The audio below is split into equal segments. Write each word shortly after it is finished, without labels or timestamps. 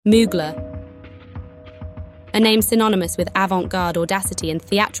Mugler, a name synonymous with avant-garde audacity and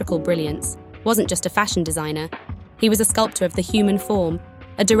theatrical brilliance, wasn't just a fashion designer. He was a sculptor of the human form,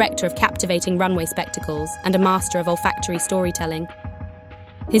 a director of captivating runway spectacles, and a master of olfactory storytelling.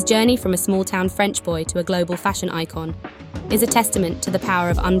 His journey from a small-town French boy to a global fashion icon is a testament to the power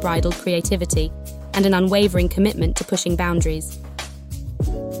of unbridled creativity and an unwavering commitment to pushing boundaries.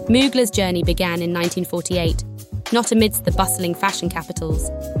 Mugler's journey began in 1948, not amidst the bustling fashion capitals,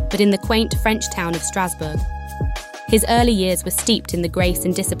 but in the quaint French town of Strasbourg. His early years were steeped in the grace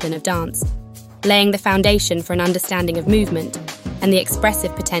and discipline of dance, laying the foundation for an understanding of movement and the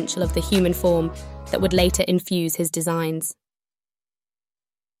expressive potential of the human form that would later infuse his designs.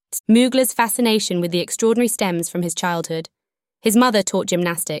 Mugler's fascination with the extraordinary stems from his childhood. His mother taught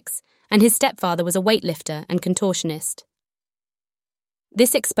gymnastics, and his stepfather was a weightlifter and contortionist.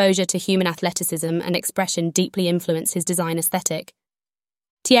 This exposure to human athleticism and expression deeply influenced his design aesthetic.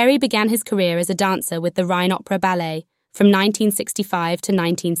 Thierry began his career as a dancer with the Rhine Opera Ballet from 1965 to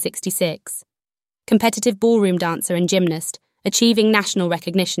 1966. Competitive ballroom dancer and gymnast, achieving national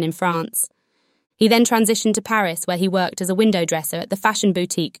recognition in France. He then transitioned to Paris, where he worked as a window dresser at the fashion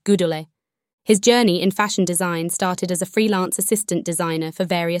boutique Goudelet. His journey in fashion design started as a freelance assistant designer for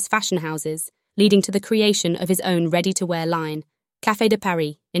various fashion houses, leading to the creation of his own ready-to-wear line, Café de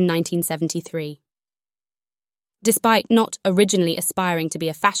Paris, in 1973. Despite not originally aspiring to be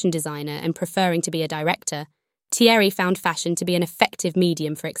a fashion designer and preferring to be a director, Thierry found fashion to be an effective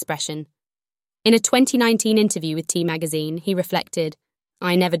medium for expression. In a 2019 interview with T magazine, he reflected,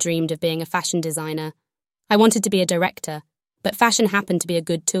 "I never dreamed of being a fashion designer. I wanted to be a director, but fashion happened to be a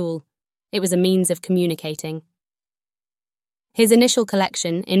good tool. It was a means of communicating." His initial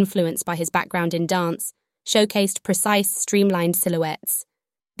collection, influenced by his background in dance, showcased precise, streamlined silhouettes.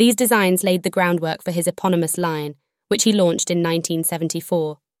 These designs laid the groundwork for his eponymous line, which he launched in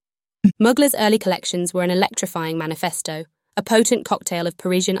 1974. Mugler's early collections were an electrifying manifesto, a potent cocktail of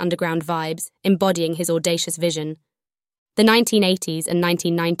Parisian underground vibes, embodying his audacious vision. The 1980s and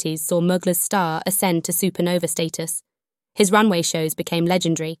 1990s saw Mugler's star ascend to supernova status. His runway shows became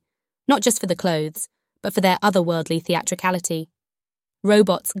legendary, not just for the clothes, but for their otherworldly theatricality.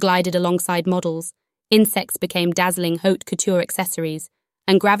 Robots glided alongside models, insects became dazzling haute couture accessories,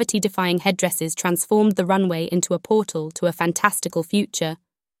 and gravity-defying headdresses transformed the runway into a portal to a fantastical future.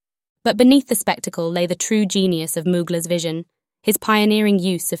 But beneath the spectacle lay the true genius of Mugler's vision, his pioneering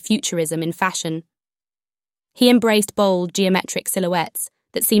use of futurism in fashion. He embraced bold, geometric silhouettes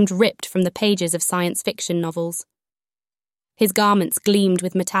that seemed ripped from the pages of science fiction novels. His garments gleamed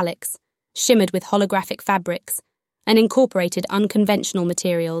with metallics, shimmered with holographic fabrics, and incorporated unconventional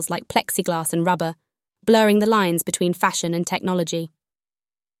materials like plexiglass and rubber, blurring the lines between fashion and technology.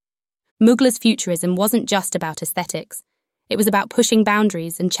 Mugler's futurism wasn't just about aesthetics. It was about pushing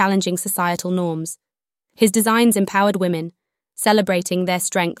boundaries and challenging societal norms. His designs empowered women, celebrating their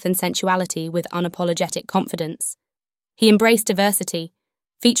strength and sensuality with unapologetic confidence. He embraced diversity,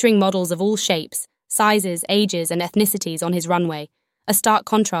 featuring models of all shapes, sizes, ages, and ethnicities on his runway, a stark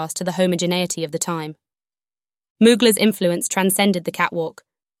contrast to the homogeneity of the time. Mugler's influence transcended the catwalk.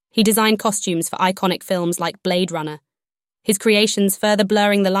 He designed costumes for iconic films like Blade Runner, his creations further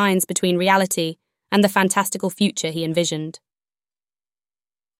blurring the lines between reality and the fantastical future he envisioned.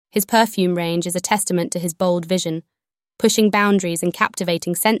 His perfume range is a testament to his bold vision, pushing boundaries and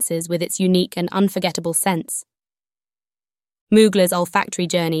captivating senses with its unique and unforgettable scents. Mugler's olfactory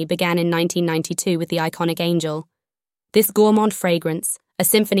journey began in 1992 with the iconic Angel. This gourmand fragrance, a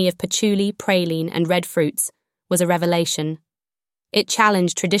symphony of patchouli, praline, and red fruits, was a revelation. It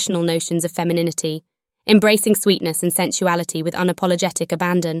challenged traditional notions of femininity, embracing sweetness and sensuality with unapologetic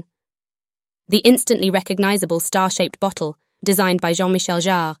abandon. The instantly recognizable star-shaped bottle, designed by Jean-Michel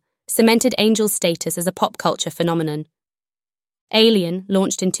Jarre, cemented Angel's status as a pop culture phenomenon. Alien,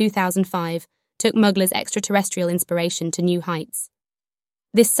 launched in 2005, took Mugler's extraterrestrial inspiration to new heights.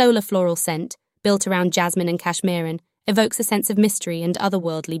 This solar floral scent, built around jasmine and cashmeran, evokes a sense of mystery and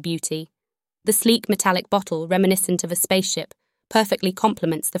otherworldly beauty. The sleek metallic bottle, reminiscent of a spaceship, perfectly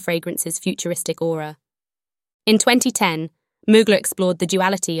complements the fragrance's futuristic aura. In 2010, Mugler explored the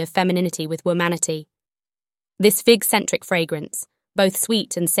duality of femininity with womanity. This fig-centric fragrance, both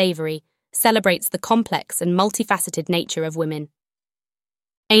sweet and savory, celebrates the complex and multifaceted nature of women.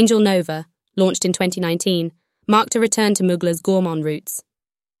 Angel Nova, launched in 2019, marked a return to Mugler's gourmand roots.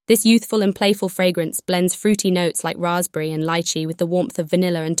 This youthful and playful fragrance blends fruity notes like raspberry and lychee with the warmth of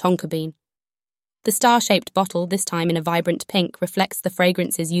vanilla and tonka bean. The star-shaped bottle, this time in a vibrant pink, reflects the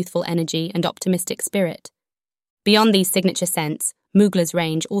fragrance's youthful energy and optimistic spirit. Beyond these signature scents, Mugler's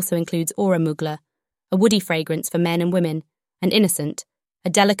range also includes Aura Mugler, a woody fragrance for men and women, and Innocent, a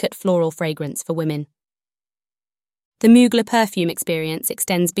delicate floral fragrance for women. The Mugler perfume experience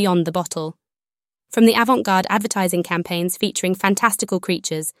extends beyond the bottle. From the avant-garde advertising campaigns featuring fantastical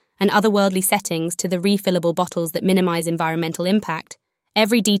creatures and otherworldly settings to the refillable bottles that minimize environmental impact,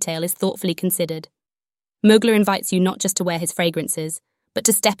 every detail is thoughtfully considered. Mugler invites you not just to wear his fragrances, but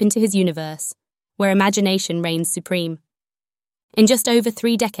to step into his universe, where imagination reigns supreme. In just over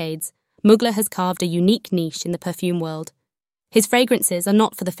 3 decades, Mugler has carved a unique niche in the perfume world. His fragrances are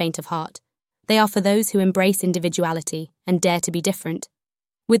not for the faint of heart. They are for those who embrace individuality and dare to be different.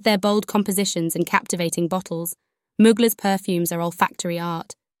 With their bold compositions and captivating bottles, Mugler's perfumes are olfactory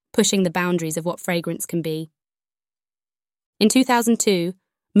art, pushing the boundaries of what fragrance can be. In 2002,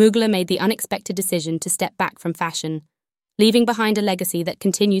 Mugler made the unexpected decision to step back from fashion, leaving behind a legacy that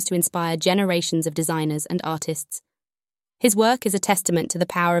continues to inspire generations of designers and artists. His work is a testament to the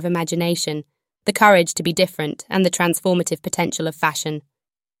power of imagination, the courage to be different, and the transformative potential of fashion.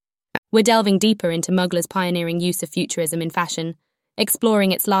 We're delving deeper into Mugler's pioneering use of futurism in fashion,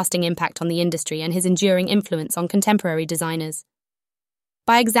 exploring its lasting impact on the industry and his enduring influence on contemporary designers.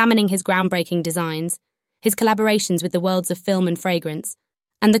 By examining his groundbreaking designs, his collaborations with the worlds of film and fragrance,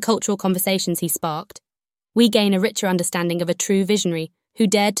 and the cultural conversations he sparked, we gain a richer understanding of a true visionary who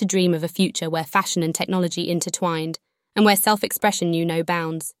dared to dream of a future where fashion and technology intertwined, and where self-expression knew no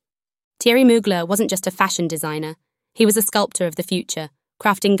bounds. Thierry Mugler wasn't just a fashion designer, he was a sculptor of the future,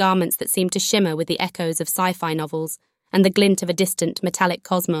 crafting garments that seemed to shimmer with the echoes of sci-fi novels and the glint of a distant metallic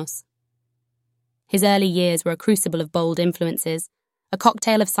cosmos. His early years were a crucible of bold influences, a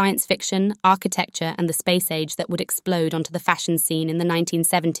cocktail of science fiction, architecture, and the space age that would explode onto the fashion scene in the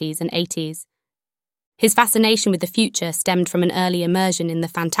 1970s and 80s. His fascination with the future stemmed from an early immersion in the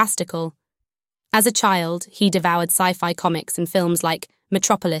fantastical. As a child, he devoured sci-fi comics and films like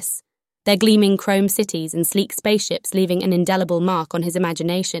Metropolis, their gleaming chrome cities and sleek spaceships leaving an indelible mark on his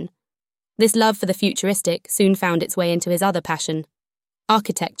imagination. This love for the futuristic soon found its way into his other passion,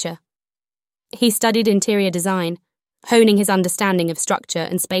 architecture. He studied interior design, honing his understanding of structure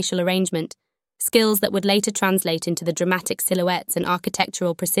and spatial arrangement, skills that would later translate into the dramatic silhouettes and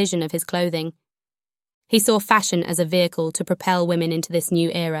architectural precision of his clothing. He saw fashion as a vehicle to propel women into this new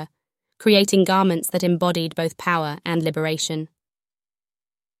era, creating garments that embodied both power and liberation.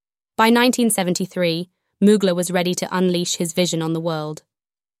 By 1973, Mugler was ready to unleash his vision on the world.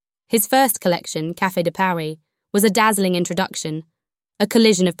 His first collection, Café de Paris, was a dazzling introduction, a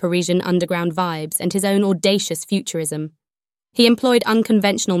collision of Parisian underground vibes and his own audacious futurism. He employed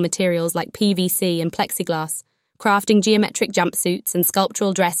unconventional materials like PVC and plexiglass, crafting geometric jumpsuits and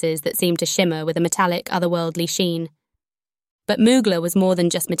sculptural dresses that seemed to shimmer with a metallic, otherworldly sheen. But Mugler was more than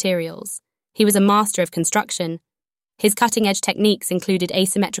just materials. He was a master of construction. His cutting-edge techniques included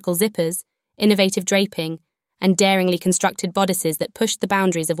asymmetrical zippers, innovative draping, and daringly constructed bodices that pushed the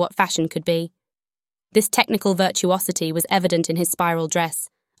boundaries of what fashion could be. This technical virtuosity was evident in his spiral dress,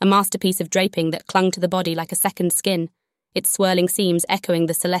 a masterpiece of draping that clung to the body like a second skin, its swirling seams echoing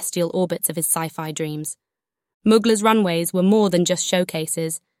the celestial orbits of his sci-fi dreams. Mugler's runways were more than just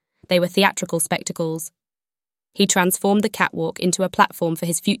showcases, they were theatrical spectacles. He transformed the catwalk into a platform for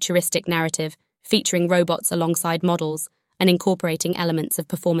his futuristic narrative, featuring robots alongside models and incorporating elements of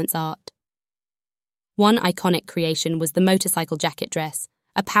performance art. One iconic creation was the motorcycle jacket dress,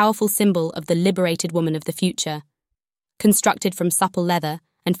 a powerful symbol of the liberated woman of the future. Constructed from supple leather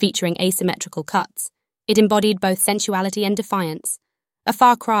and featuring asymmetrical cuts, it embodied both sensuality and defiance, a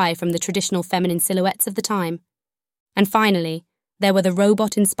far cry from the traditional feminine silhouettes of the time. And finally, there were the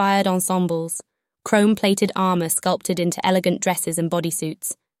robot-inspired ensembles, chrome-plated armor sculpted into elegant dresses and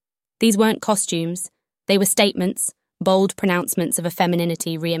bodysuits. These weren't costumes, they were statements, bold pronouncements of a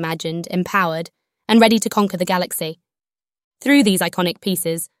femininity reimagined, empowered, and ready to conquer the galaxy. Through these iconic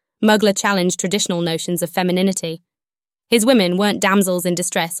pieces, Mugler challenged traditional notions of femininity. His women weren't damsels in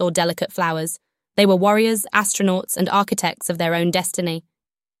distress or delicate flowers. They were warriors, astronauts, and architects of their own destiny.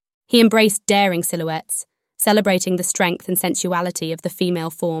 He embraced daring silhouettes, celebrating the strength and sensuality of the female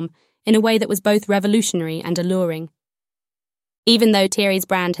form in a way that was both revolutionary and alluring. Even though Thierry's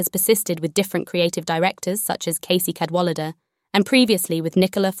brand has persisted with different creative directors such as Casey Cadwallader, and previously with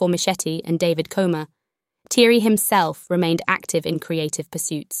Nicola Formichetti and David Coma, Thierry himself remained active in creative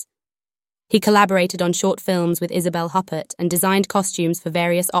pursuits. He collaborated on short films with Isabelle Huppert and designed costumes for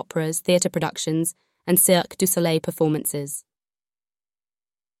various operas, theatre productions, and Cirque du Soleil performances.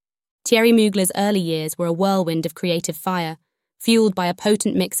 Thierry Mugler's early years were a whirlwind of creative fire, fueled by a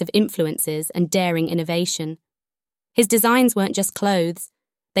potent mix of influences and daring innovation. His designs weren't just clothes,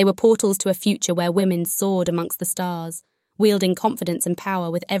 they were portals to a future where women soared amongst the stars, wielding confidence and power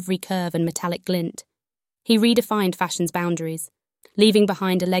with every curve and metallic glint. He redefined fashion's boundaries, leaving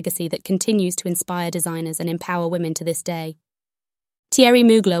behind a legacy that continues to inspire designers and empower women to this day. Thierry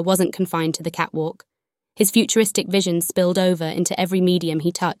Mugler wasn't confined to the catwalk. His futuristic vision spilled over into every medium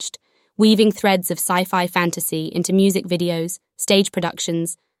he touched, weaving threads of sci-fi fantasy into music videos, stage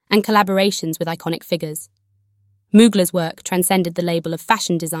productions, and collaborations with iconic figures. Mugler's work transcended the label of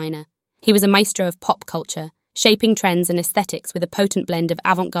fashion designer. He was a maestro of pop culture, shaping trends and aesthetics with a potent blend of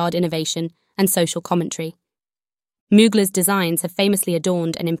avant-garde innovation and social commentary. Mugler's designs have famously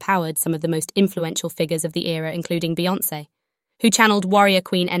adorned and empowered some of the most influential figures of the era, including Beyoncé, who channeled warrior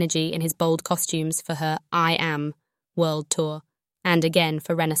queen energy in his bold costumes for her I Am world tour, and again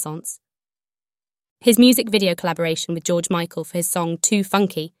for Renaissance. His music video collaboration with George Michael for his song Too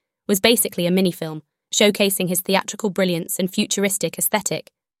Funky was basically a mini-film, showcasing his theatrical brilliance and futuristic aesthetic.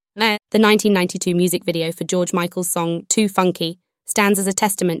 The 1992 music video for George Michael's song Too Funky stands as a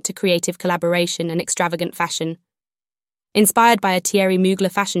testament to creative collaboration and extravagant fashion. Inspired by a Thierry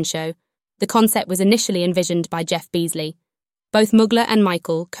Mugler fashion show, the concept was initially envisioned by Jeff Beasley. Both Mugler and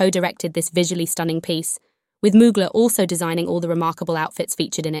Michael co-directed this visually stunning piece, with Mugler also designing all the remarkable outfits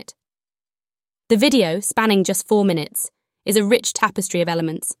featured in it. The video, spanning just 4 minutes, is a rich tapestry of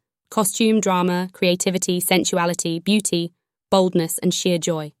elements: costume, drama, creativity, sensuality, beauty, boldness, and sheer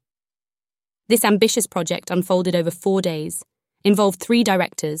joy. This ambitious project unfolded over 4 days, involved 3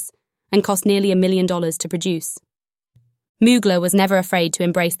 directors, and cost nearly $1 million to produce. Mugler was never afraid to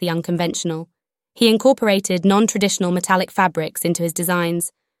embrace the unconventional. He incorporated non-traditional metallic fabrics into his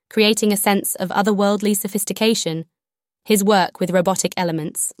designs, creating a sense of otherworldly sophistication. His work with robotic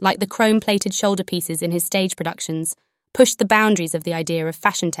elements, like the chrome-plated shoulder pieces in his stage productions, pushed the boundaries of the idea of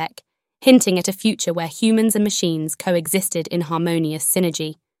fashion tech, hinting at a future where humans and machines coexisted in harmonious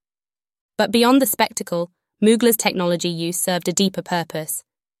synergy. But beyond the spectacle, Mugler's technology use served a deeper purpose.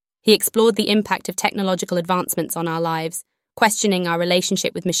 He explored the impact of technological advancements on our lives, questioning our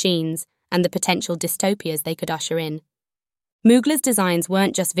relationship with machines and the potential dystopias they could usher in. Mugler's designs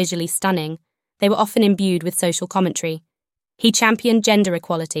weren't just visually stunning, they were often imbued with social commentary. He championed gender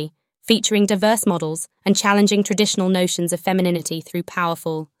equality, featuring diverse models and challenging traditional notions of femininity through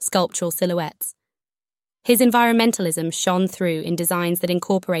powerful, sculptural silhouettes. His environmentalism shone through in designs that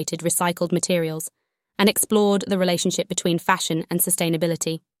incorporated recycled materials and explored the relationship between fashion and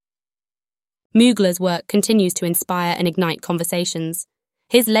sustainability. Mugler's work continues to inspire and ignite conversations.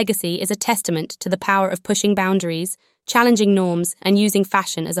 His legacy is a testament to the power of pushing boundaries, challenging norms, and using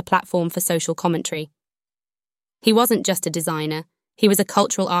fashion as a platform for social commentary. He wasn't just a designer, he was a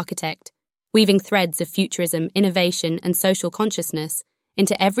cultural architect, weaving threads of futurism, innovation, and social consciousness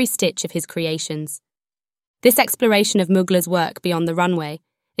into every stitch of his creations. This exploration of Mugler's work beyond the runway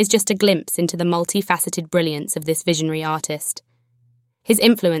is just a glimpse into the multifaceted brilliance of this visionary artist. His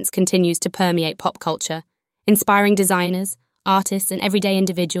influence continues to permeate pop culture, inspiring designers, artists, and everyday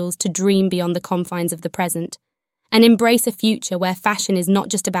individuals to dream beyond the confines of the present and embrace a future where fashion is not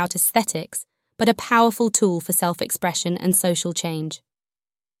just about aesthetics, but a powerful tool for self-expression and social change.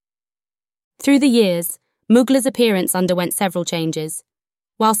 Through the years, Mugler's appearance underwent several changes.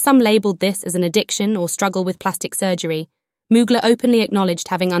 While some labelled this as an addiction or struggle with plastic surgery, Mugler openly acknowledged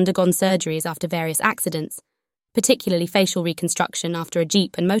having undergone surgeries after various accidents, particularly facial reconstruction after a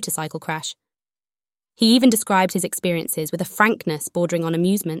Jeep and motorcycle crash. He even described his experiences with a frankness bordering on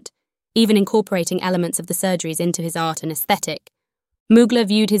amusement, even incorporating elements of the surgeries into his art and aesthetic. Mugler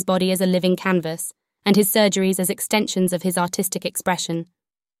viewed his body as a living canvas, and his surgeries as extensions of his artistic expression.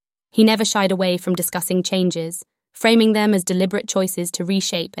 He never shied away from discussing changes, framing them as deliberate choices to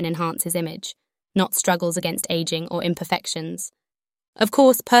reshape and enhance his image, not struggles against aging or imperfections. Of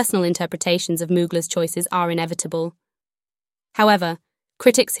course, personal interpretations of Mugler's choices are inevitable. However,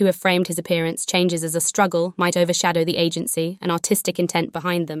 critics who have framed his appearance changes as a struggle might overshadow the agency and artistic intent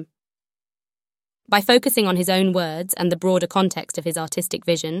behind them. By focusing on his own words and the broader context of his artistic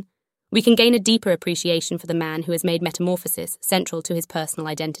vision, we can gain a deeper appreciation for the man who has made metamorphosis central to his personal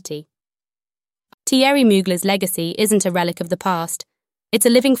identity. Thierry Mugler's legacy isn't a relic of the past, it's a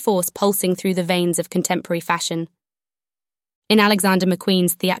living force pulsing through the veins of contemporary fashion. In Alexander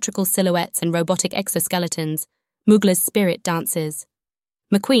McQueen's theatrical silhouettes and robotic exoskeletons, Mugler's spirit dances.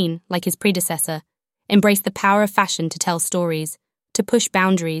 McQueen, like his predecessor, embraced the power of fashion to tell stories, to push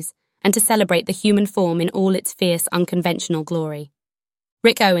boundaries, and to celebrate the human form in all its fierce, unconventional glory.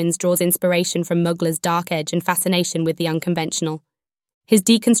 Rick Owens draws inspiration from Mugler's dark edge and fascination with the unconventional. His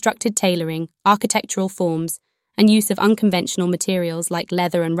deconstructed tailoring, architectural forms, and use of unconventional materials like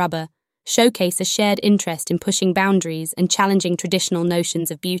leather and rubber showcase a shared interest in pushing boundaries and challenging traditional notions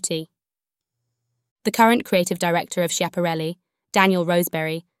of beauty. The current creative director of Schiaparelli, Daniel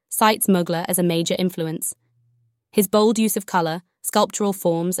Roseberry, cites Mugler as a major influence. His bold use of colour, sculptural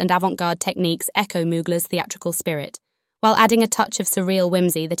forms, and avant-garde techniques echo Mugler's theatrical spirit, while adding a touch of surreal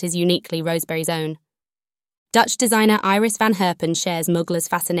whimsy that is uniquely Roseberry's own. Dutch designer Iris van Herpen shares Mugler's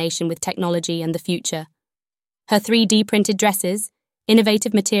fascination with technology and the future. Her 3D printed dresses,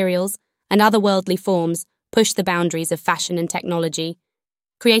 innovative materials, and otherworldly forms push the boundaries of fashion and technology,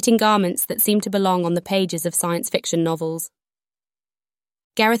 creating garments that seem to belong on the pages of science fiction novels.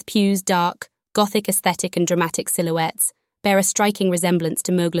 Gareth Pugh's dark, Gothic aesthetic and dramatic silhouettes bear a striking resemblance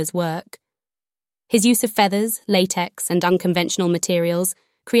to Mugler's work. His use of feathers, latex, and unconventional materials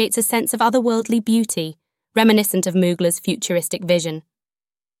creates a sense of otherworldly beauty, reminiscent of Mugler's futuristic vision.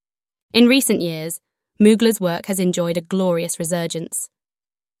 In recent years, Mugler's work has enjoyed a glorious resurgence.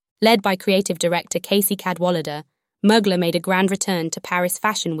 Led by creative director Casey Cadwallader, Mugler made a grand return to Paris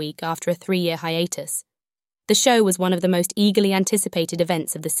Fashion Week after a 3-year hiatus. The show was one of the most eagerly anticipated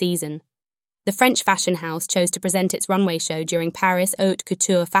events of the season. The French fashion house chose to present its runway show during Paris Haute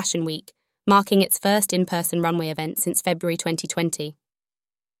Couture Fashion Week, marking its first in-person runway event since February 2020.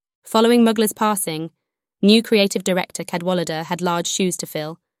 Following Mugler's passing, new creative director Cadwallader had large shoes to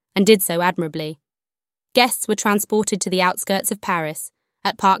fill, and did so admirably. Guests were transported to the outskirts of Paris,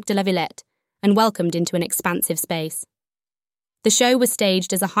 at Parc de la Villette, and welcomed into an expansive space. The show was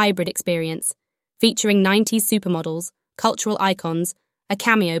staged as a hybrid experience, featuring 90s supermodels, cultural icons, a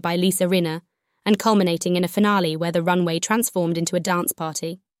cameo by Lisa Rinna, and culminating in a finale where the runway transformed into a dance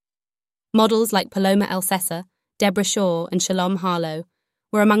party. Models like Paloma El Cesar, Deborah Shaw, and Shalom Harlow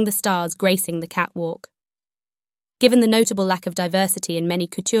were among the stars gracing the catwalk. Given the notable lack of diversity in many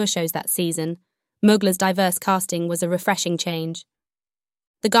couture shows that season, Mugler's diverse casting was a refreshing change.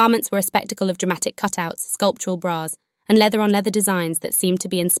 The garments were a spectacle of dramatic cutouts, sculptural bras, and leather-on-leather designs that seemed to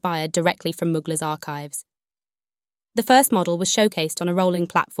be inspired directly from Mugler's archives. The first model was showcased on a rolling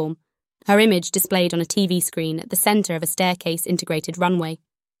platform, her image displayed on a TV screen at the centre of a staircase-integrated runway.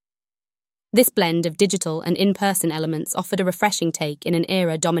 This blend of digital and in-person elements offered a refreshing take in an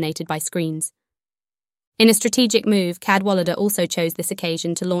era dominated by screens. In a strategic move, Cadwallader also chose this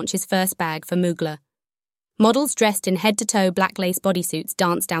occasion to launch his first bag for Mugler. Models dressed in head-to-toe black lace bodysuits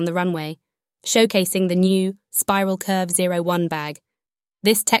danced down the runway, showcasing the new Spiral Curve 01 bag.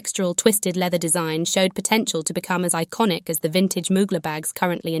 This textural, twisted leather design showed potential to become as iconic as the vintage Mugler bags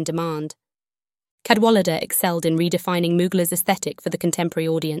currently in demand. Cadwallader excelled in redefining Mugler's aesthetic for the contemporary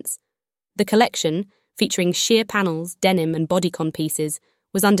audience. The collection, featuring sheer panels, denim and bodycon pieces,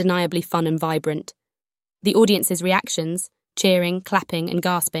 was undeniably fun and vibrant. The audience's reactions, cheering, clapping and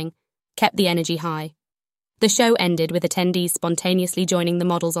gasping, kept the energy high. The show ended with attendees spontaneously joining the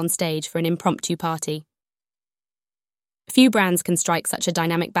models on stage for an impromptu party. Few brands can strike such a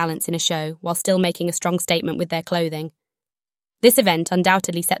dynamic balance in a show while still making a strong statement with their clothing. This event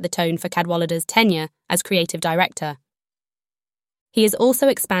undoubtedly set the tone for Cadwallader's tenure as creative director. He is also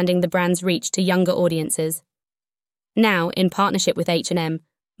expanding the brand's reach to younger audiences. Now, in partnership with H&M,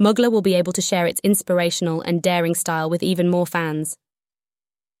 Mugler will be able to share its inspirational and daring style with even more fans.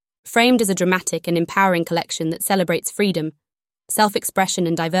 Framed as a dramatic and empowering collection that celebrates freedom, self-expression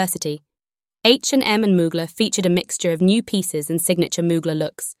and diversity, H&M and Mugler featured a mixture of new pieces and signature Mugler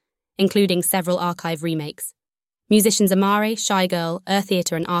looks, including several archive remakes. Musicians Amare, Shy Girl,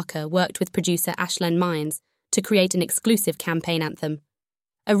 Theatre and Arca worked with producer Ashlen Mines to create an exclusive campaign anthem,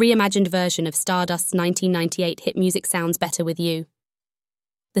 a reimagined version of Stardust's 1998 hit Music Sounds Better With You.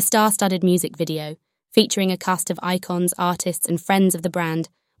 The star-studded music video, featuring a cast of icons, artists and friends of the brand,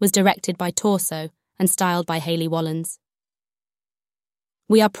 was directed by Torso and styled by Hayley Wallens.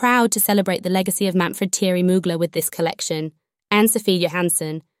 We are proud to celebrate the legacy of Manfred Thierry Mugler with this collection, Anne-Sophie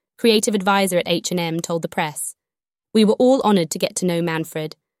Johansson, creative advisor at H&M, told the press. We were all honoured to get to know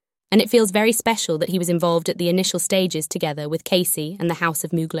Manfred, and it feels very special that he was involved at the initial stages together with Casey and the House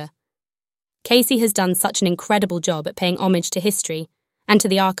of Mugler. Casey has done such an incredible job at paying homage to history and to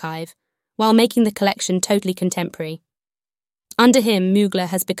the archive, while making the collection totally contemporary. Under him, Mugler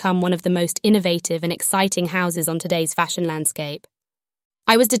has become one of the most innovative and exciting houses on today's fashion landscape.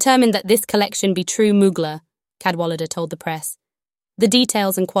 I was determined that this collection be true Mugler, Cadwallader told the press. The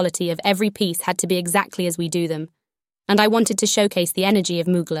details and quality of every piece had to be exactly as we do them, and I wanted to showcase the energy of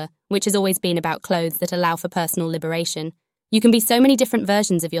Mugler, which has always been about clothes that allow for personal liberation. You can be so many different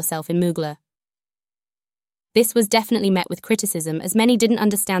versions of yourself in Mugler. This was definitely met with criticism, as many didn't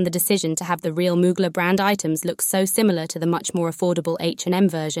understand the decision to have the real Mugler brand items look so similar to the much more affordable H&M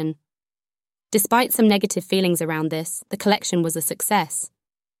version. Despite some negative feelings around this, the collection was a success.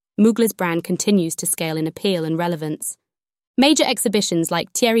 Mugler's brand continues to scale in appeal and relevance. Major exhibitions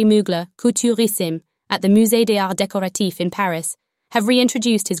like Thierry Mugler, couturissime, at the Musée des Arts Décoratifs in Paris have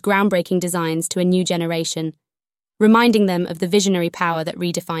reintroduced his groundbreaking designs to a new generation. reminding them of the visionary power that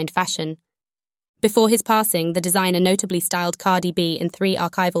redefined fashion. Before his passing, the designer notably styled Cardi B in 3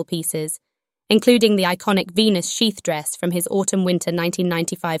 archival pieces, including the iconic Venus sheath dress from his Autumn-Winter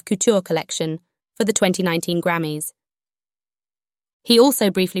 1995 couture collection for the 2019 Grammys. He also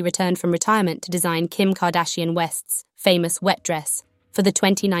briefly returned from retirement to design Kim Kardashian West's famous wet dress for the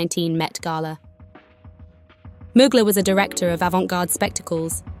 2019 Met Gala. Mugler was a director of avant-garde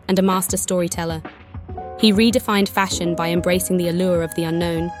spectacles and a master storyteller. He redefined fashion by embracing the allure of the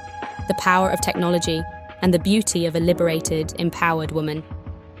unknown, the power of technology, and the beauty of a liberated, empowered woman.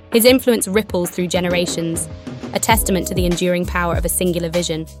 His influence ripples through generations, a testament to the enduring power of a singular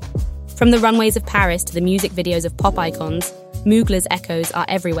vision. From the runways of Paris to the music videos of pop icons, Mugler's echoes are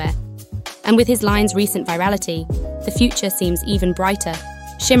everywhere. And with his line's recent virality, the future seems even brighter,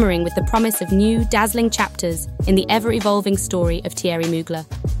 shimmering with the promise of new, dazzling chapters in the ever-evolving story of Thierry Mugler.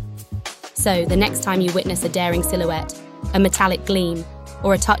 So, the next time you witness a daring silhouette, a metallic gleam,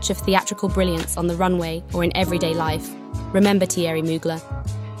 or a touch of theatrical brilliance on the runway or in everyday life, remember Thierry Mugler.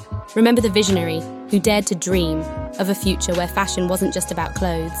 Remember the visionary who dared to dream of a future where fashion wasn't just about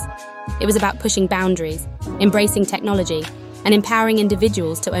clothes. It was about pushing boundaries, embracing technology, and empowering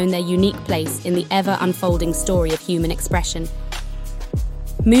individuals to own their unique place in the ever-unfolding story of human expression.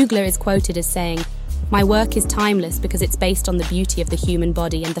 Mugler is quoted as saying, "My work is timeless because it's based on the beauty of the human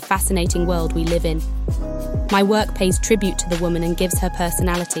body and the fascinating world we live in. My work pays tribute to the woman and gives her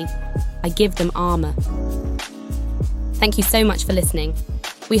personality. I give them armor." Thank you so much for listening.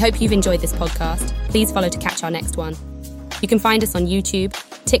 We hope you've enjoyed this podcast. Please follow to catch our next one. You can find us on YouTube,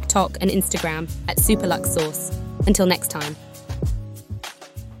 TikTok and Instagram at SuperluxSauce. Until next time.